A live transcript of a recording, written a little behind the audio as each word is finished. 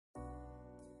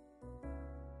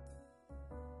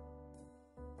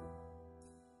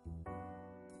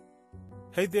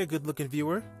Hey there, good looking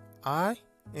viewer. I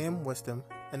am Wisdom,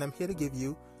 and I'm here to give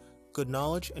you good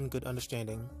knowledge and good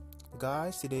understanding.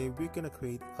 Guys, today we're going to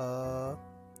create a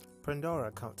Pandora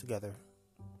account together.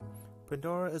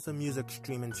 Pandora is a music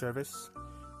streaming service.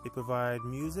 They provide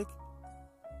music.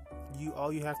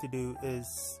 All you have to do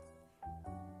is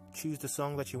choose the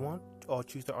song that you want, or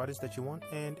choose the artist that you want,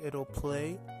 and it'll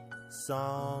play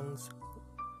songs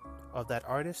of that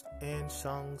artist and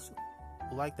songs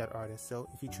like that artist. So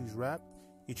if you choose rap,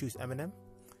 you choose Eminem,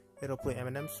 it'll play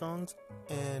Eminem songs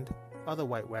and other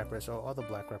white rappers or other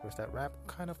black rappers that rap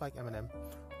kind of like Eminem,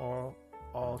 or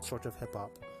all sorts of hip hop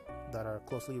that are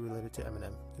closely related to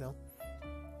Eminem,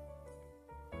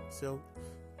 So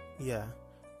yeah,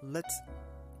 let's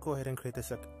go ahead and create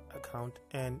this account,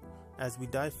 and as we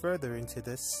dive further into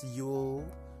this, you'll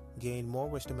gain more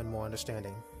wisdom and more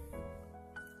understanding,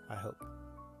 I hope.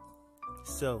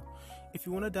 So if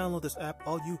you want to download this app,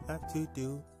 all you have to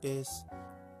do is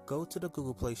go to the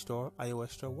Google Play Store, iOS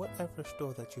Store, whatever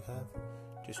store that you have.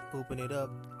 Just open it up,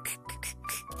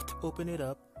 open it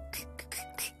up,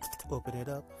 open it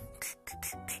up,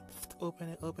 open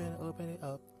it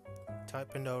up.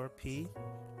 Type Pandora, Pandora, P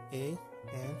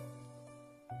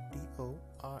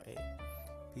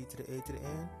to the A to the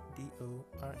N,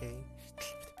 Dora,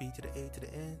 P to the A to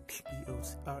the N,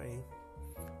 Dora.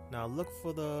 Now look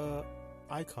for the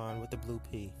icon with the blue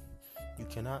P. You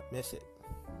cannot miss it.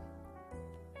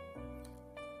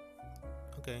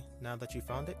 Okay, now that you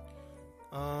found it,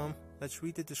 let's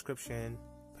read the description.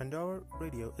 Pandora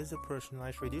Radio is a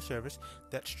personalized radio service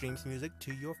that streams music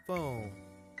to your phone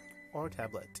or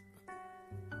tablet.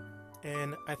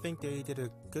 And I think they did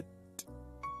good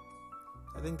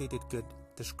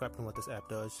describing what this app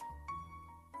does.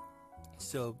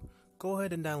 So go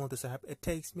ahead and download this app. It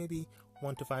takes maybe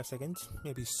 1 to 5 seconds,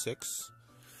 maybe 6.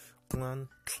 1,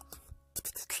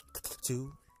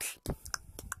 2,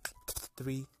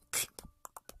 3,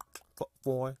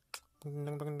 4,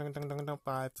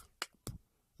 5,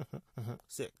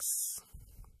 6.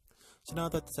 So now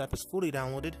that this app is fully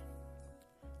downloaded,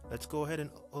 let's go ahead and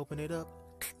open it up.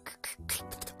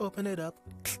 Open it up.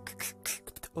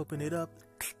 Open it up.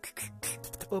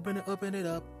 Open it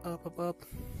up. Up.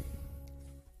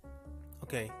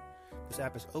 Okay, this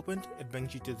app is opened. It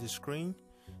brings you to the screen.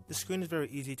 The screen is very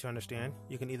easy to understand.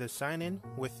 You can either sign in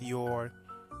with your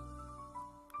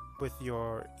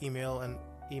email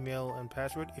and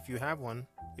password if you have one,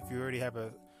 if you already have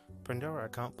a Pandora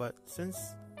account. But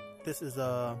since this is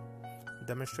a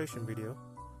demonstration video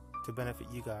to benefit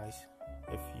you guys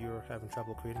if you're having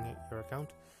trouble creating your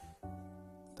account,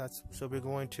 so we're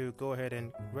going to go ahead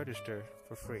and register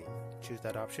for free. Choose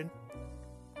that option.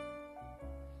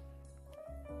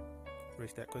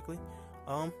 Erase that quickly.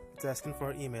 It's asking for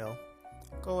an email.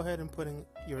 Go ahead and put in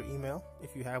your email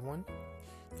if you have one.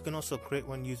 You can also create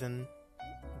one using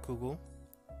Google.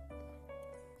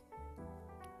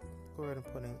 Go ahead and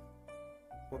put in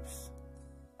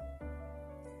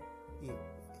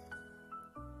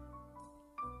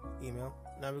email.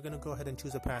 Now we're going to go ahead and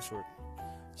choose a password.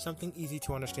 Something easy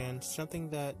to understand, something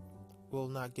that will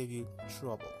not give you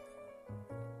trouble.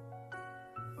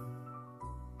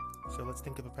 So let's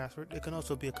think of a password. It can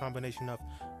also be a combination of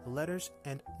letters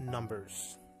and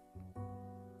numbers.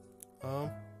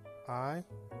 I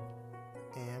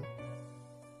am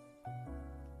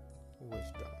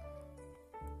Wisdom.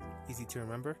 Easy to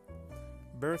remember.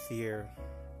 Birth year.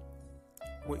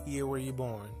 What year were you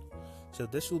born? So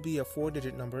this will be a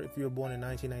 4-digit number. If you were born in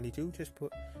 1992, just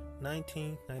put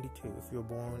 1992. If you were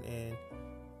born in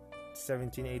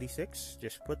 1786,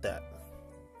 just put that.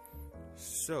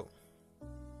 So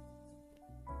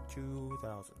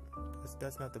 2000.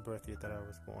 That's not the birth year that I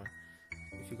was born,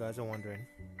 if you guys are wondering.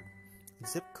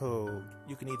 Zip code.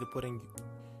 You can either put in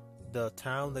the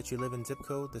town that you live in zip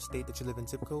code, the state that you live in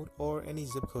zip code, or any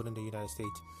zip code in the United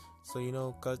States. So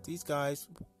because these guys,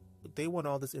 they want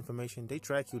all this information. They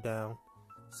track you down.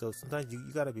 So sometimes you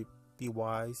gotta be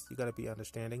wise. You gotta be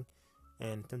understanding,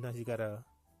 and sometimes you gotta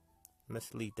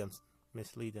mislead them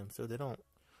so they don't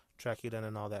track you down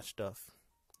and all that stuff.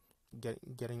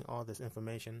 Getting all this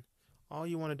information. All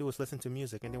you want to do is listen to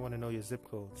music, and they want to know your zip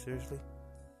code. Seriously?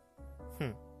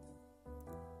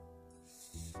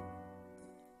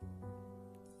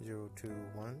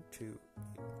 02128,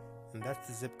 and that's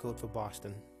the zip code for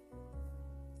Boston.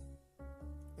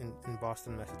 In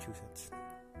Boston, Massachusetts.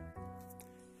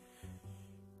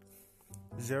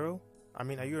 Are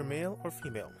you a male or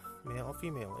female? Male or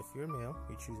female? If you're a male,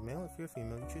 you choose male. If you're a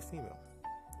female, you choose female.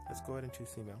 Let's go ahead and choose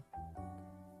female.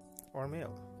 Or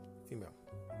male, female.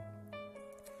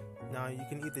 Now you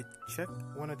can either check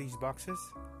one of these boxes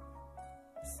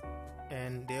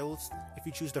and if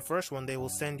you choose the first one, they will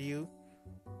send you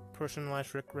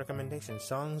personalized recommendations,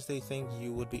 songs they think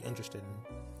you would be interested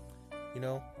in. You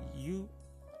know,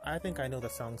 I think I know the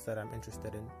songs that I'm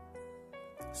interested in,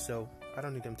 so I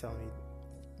don't need them telling me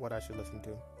what I should listen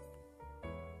to.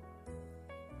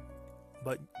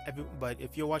 But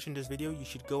if you're watching this video, you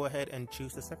should go ahead and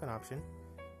choose the second option,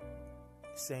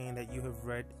 saying that you have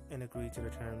read and agreed to the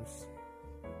terms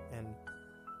and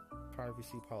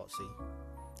privacy policy.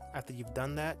 After you've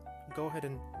done that, go ahead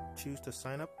and choose to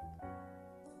sign up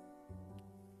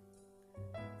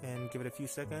and give it a few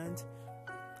seconds.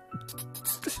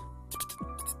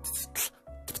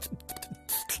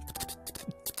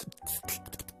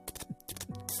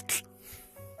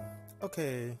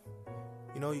 Okay,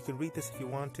 you know, you can read this if you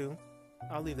want to.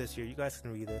 I'll leave this here, you guys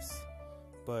can read this,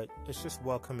 but it's just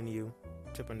welcoming you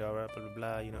to Pandora, blah blah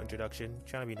blah, you know, introduction,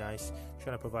 trying to be nice,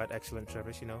 trying to provide excellent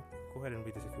service, you know. Go ahead and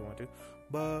read this if you want to,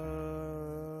 but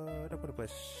I'm gonna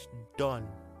press done.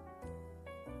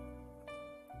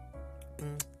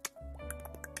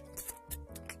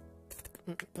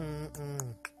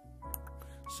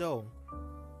 So,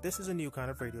 this is a new kind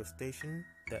of radio station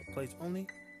that plays only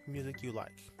music you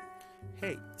like.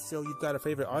 Hey, so you've got a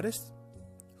favorite artist?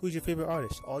 Who's your favorite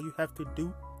artist? All you have to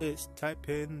do is type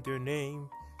in their name.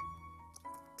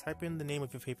 Type in the name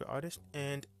of your favorite artist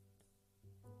and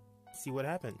see what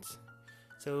happens.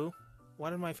 So,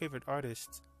 one of my favorite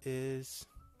artists is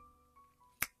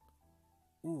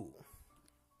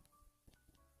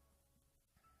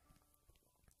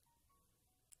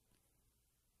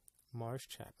Mars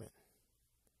Chapman.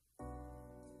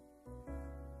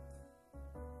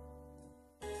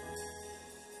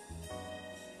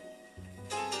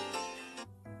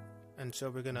 And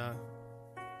so we're gonna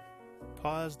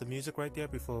pause the music right there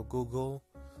before Google's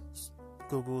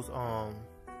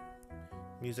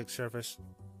music service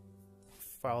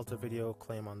files a video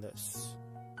claim on this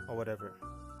or whatever,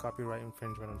 copyright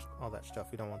infringement and all that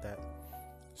stuff. We don't want that.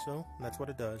 So that's what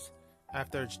it does.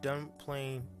 After it's done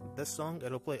playing this song,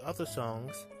 it'll play other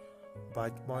songs by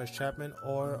Mars Chapman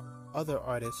or other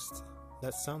artists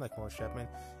that sound like Mars Chapman,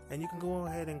 and you can go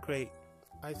ahead and create,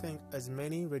 I think, as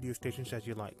many radio stations as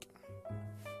you like.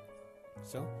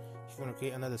 So if you want to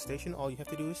create another station, all you have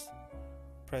to do is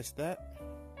press that,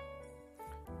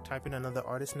 type in another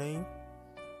artist name,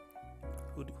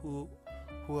 who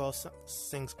else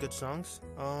sings good songs.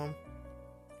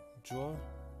 Draw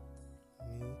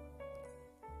me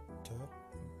to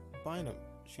Bynum.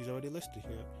 She's already listed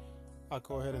here. I'll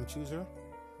go ahead and choose her,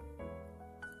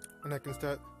 and I can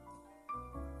start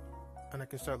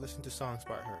listening to songs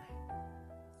by her.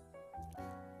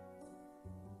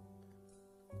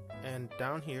 And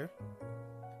down here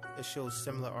it shows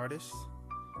similar artists.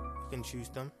 You can choose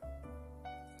them,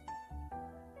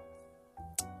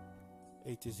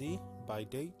 A to Z, by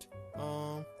date.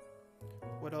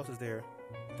 What else is there?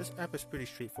 This app is pretty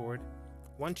straightforward.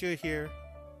 Once you're here,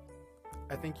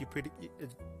 I think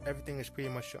everything is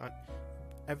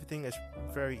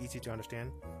very easy to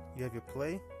understand. You have your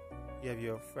play, you have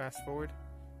your fast forward,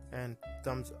 and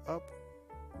thumbs up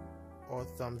or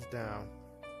thumbs down.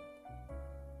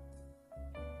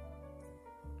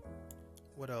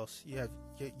 What else? You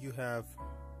have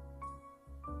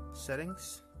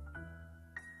settings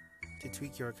to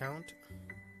tweak your account.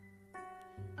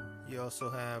 You also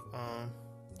have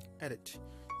edit.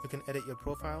 You can edit your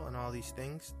profile and all these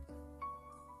things.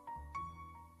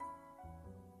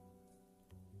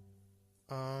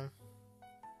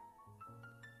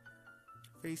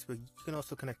 Facebook. You can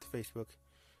also connect to Facebook.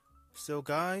 So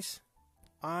guys,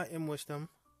 I am Wisdom.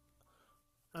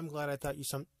 I'm glad I taught you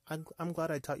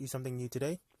something new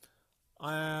today.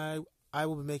 I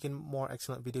will be making more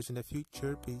excellent videos in the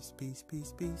future. Peace, peace,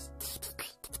 peace, peace.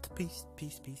 Peace,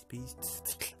 peace, peace, peace.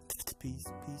 Peace,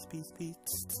 peace, peace,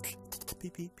 peace.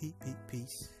 Peace, peace, peace,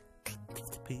 peace.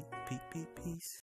 Peace, peace, peace, peace.